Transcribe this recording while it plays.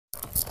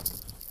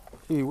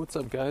Hey, what's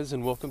up, guys,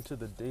 and welcome to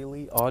the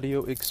Daily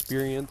Audio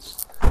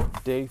Experience,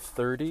 Day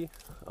 30.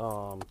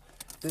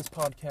 This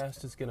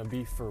podcast is going to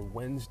be for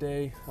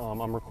Wednesday.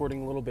 I'm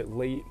recording a little bit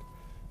late.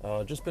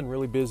 Just been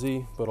really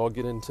busy, but I'll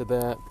get into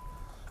that.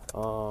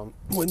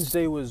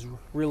 Wednesday was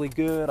really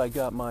good. I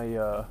got my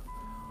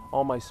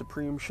all my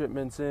Supreme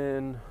shipments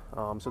in,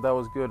 so that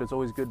was good. It's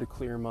always good to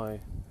clear my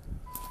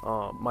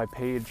my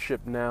paid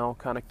ship now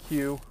kind of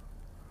queue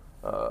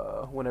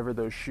whenever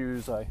those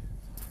shoes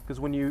because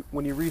when you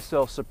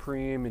resell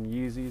Supreme and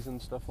Yeezys and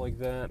stuff like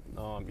that,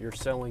 you're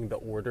selling the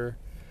order.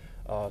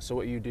 So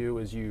what you do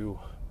is you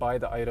buy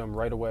the item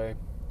right away,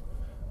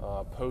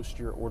 post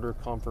your order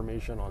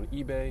confirmation on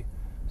eBay.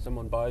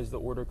 Someone buys the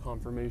order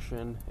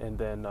confirmation, and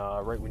then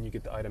right when you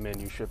get the item in,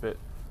 you ship it.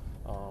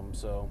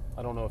 So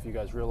I don't know if you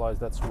guys realize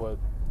that's what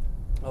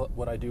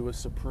I do with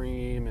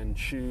Supreme and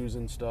shoes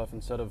and stuff.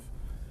 Instead of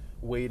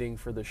waiting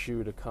for the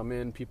shoe to come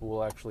in, people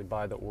will actually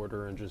buy the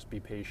order and just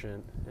be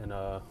patient and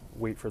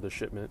wait for the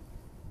shipment.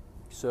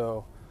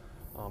 So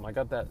I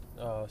got that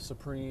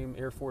Supreme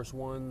Air Force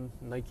One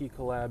Nike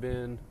collab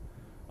in.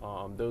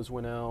 Those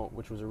went out,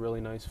 which was a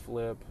really nice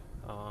flip.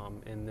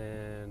 And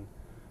then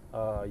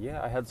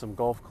I had some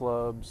golf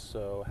clubs,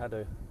 so had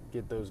to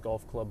get those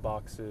golf club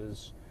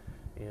boxes,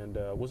 and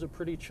was a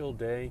pretty chill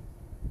day.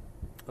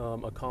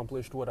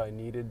 Accomplished what I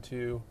needed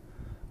to.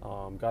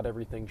 Got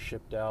everything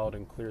shipped out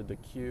and cleared the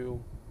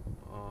queue.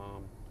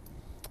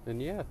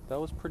 And yeah, that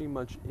was pretty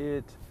much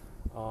it.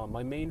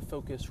 My main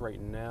focus right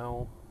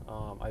now,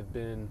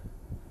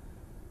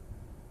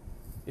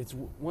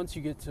 once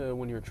you get to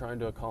when you're trying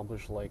to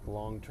accomplish like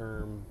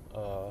long-term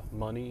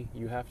money,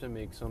 you have to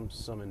make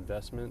some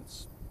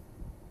investments.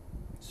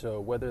 So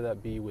whether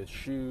that be with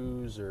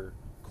shoes or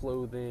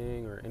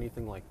clothing or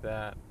anything like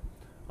that,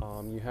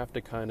 you have to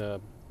kind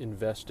of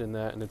invest in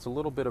that, and it's a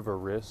little bit of a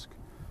risk.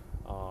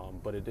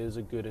 But it is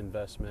a good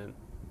investment.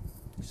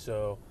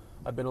 So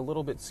I've been a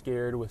little bit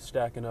scared with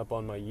stacking up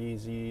on my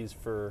Yeezys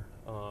for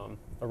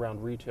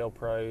around retail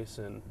price,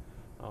 and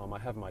I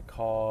have my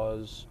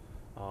KAWS,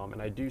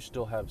 and I do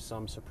still have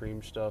some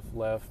Supreme stuff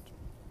left,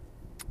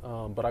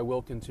 but I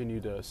will continue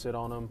to sit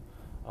on them.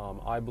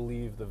 I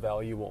believe the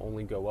value will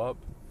only go up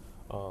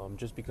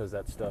just because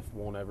that stuff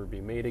won't ever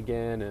be made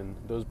again, and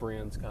those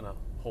brands kind of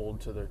hold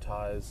to their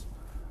ties.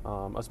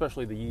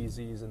 Especially the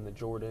Yeezys and the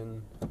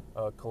Jordan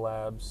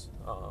collabs.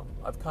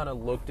 I've kind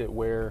of looked at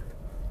where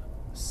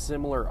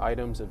similar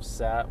items have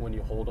sat when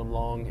you hold them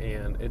long,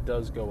 and it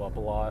does go up a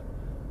lot.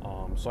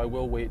 So I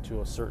will wait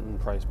to a certain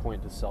price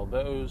point to sell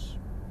those.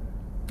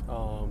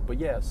 But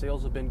yeah,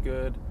 sales have been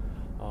good.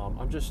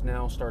 I'm just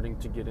now starting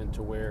to get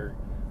into where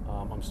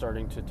I'm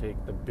starting to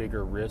take the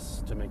bigger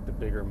risks to make the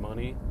bigger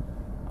money.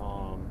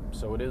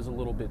 So it is a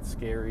little bit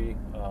scary,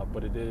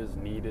 but it is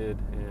needed,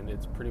 and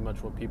it's pretty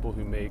much what people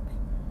who make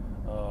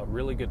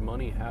really good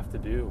money have to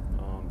do.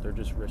 They're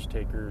just risk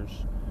takers,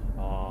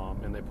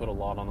 and they put a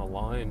lot on the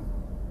line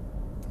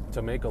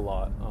to make a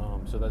lot.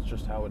 So that's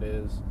just how it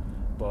is.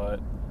 But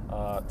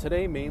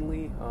today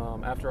mainly,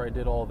 after I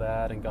did all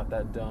that and got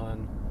that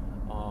done,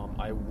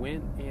 I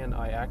went and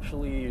I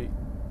actually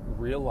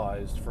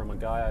realized from a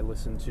guy I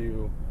listened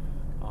to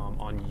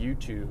on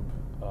YouTube,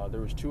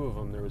 there was two of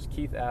them. There was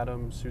Keith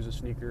Adams, who's a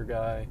sneaker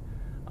guy,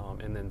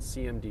 and then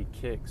CMD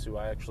Kicks, who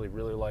I actually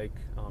really like.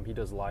 He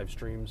does live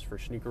streams for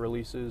sneaker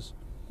releases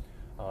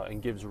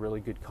and gives really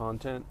good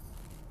content.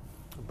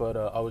 But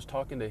I was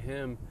talking to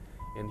him,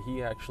 and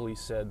he actually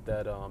said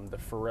that the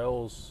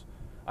Pharrell's,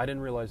 I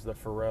didn't realize the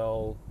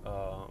Pharrell,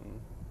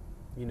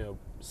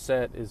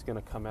 set is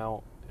going to come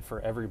out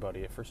for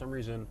everybody. For some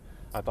reason,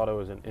 I thought it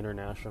was an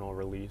international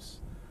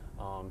release.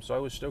 So I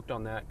was stoked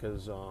on that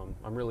because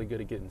I'm really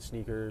good at getting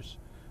sneakers.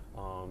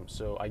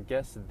 So I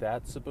guess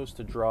that's supposed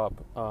to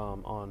drop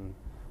on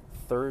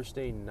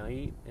Thursday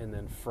night and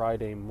then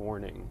Friday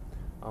morning.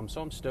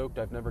 So I'm stoked.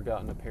 I've never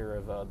gotten a pair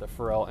of the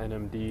Pharrell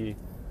NMD.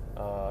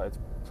 It's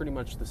pretty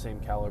much the same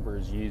caliber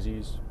as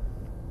Yeezys.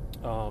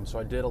 So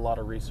I did a lot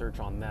of research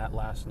on that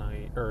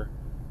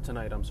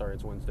tonight,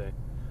 it's Wednesday.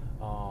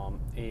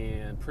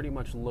 And pretty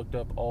much looked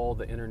up all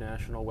the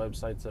international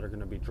websites that are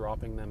going to be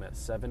dropping them at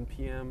 7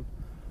 p.m.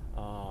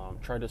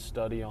 Tried to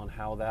study on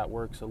how that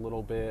works a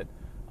little bit.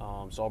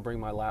 So I'll bring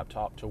my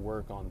laptop to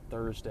work on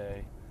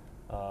Thursday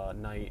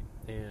night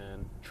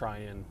and try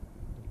and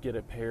get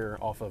a pair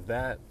off of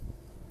that.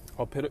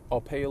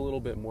 I'll pay a little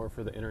bit more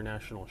for the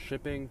international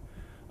shipping,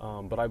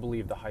 but I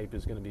believe the hype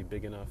is going to be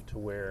big enough to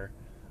where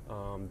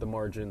the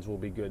margins will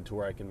be good to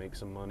where I can make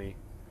some money.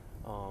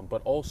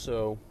 But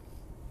also,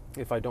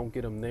 if I don't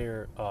get them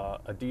there,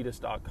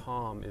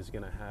 Adidas.com is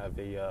going to have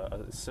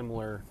a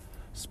similar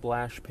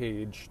splash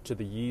page to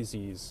the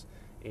Yeezys,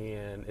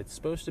 and it's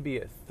supposed to be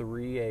at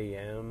 3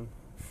 a.m.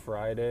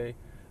 Friday,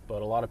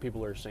 but a lot of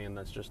people are saying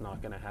that's just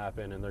not going to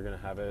happen, and they're going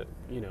to have it,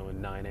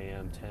 in 9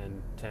 a.m.,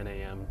 10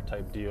 a.m.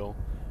 type deal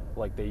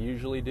like they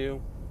usually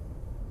do.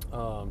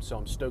 So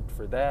I'm stoked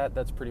for that.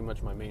 That's pretty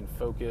much my main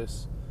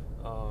focus.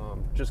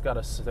 Just got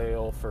a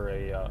sale for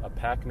a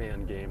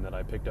Pac-Man game that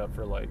I picked up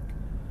for like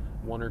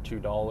 $1 or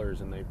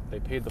 $2, and they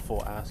paid the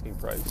full asking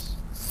price.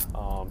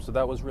 So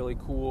that was really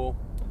cool.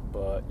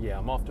 But yeah,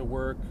 I'm off to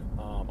work.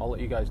 I'll let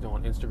you guys know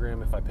on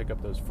Instagram if I pick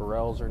up those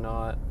Pharrells or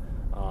not.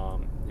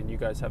 And you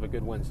guys have a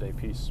good Wednesday.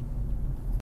 Peace.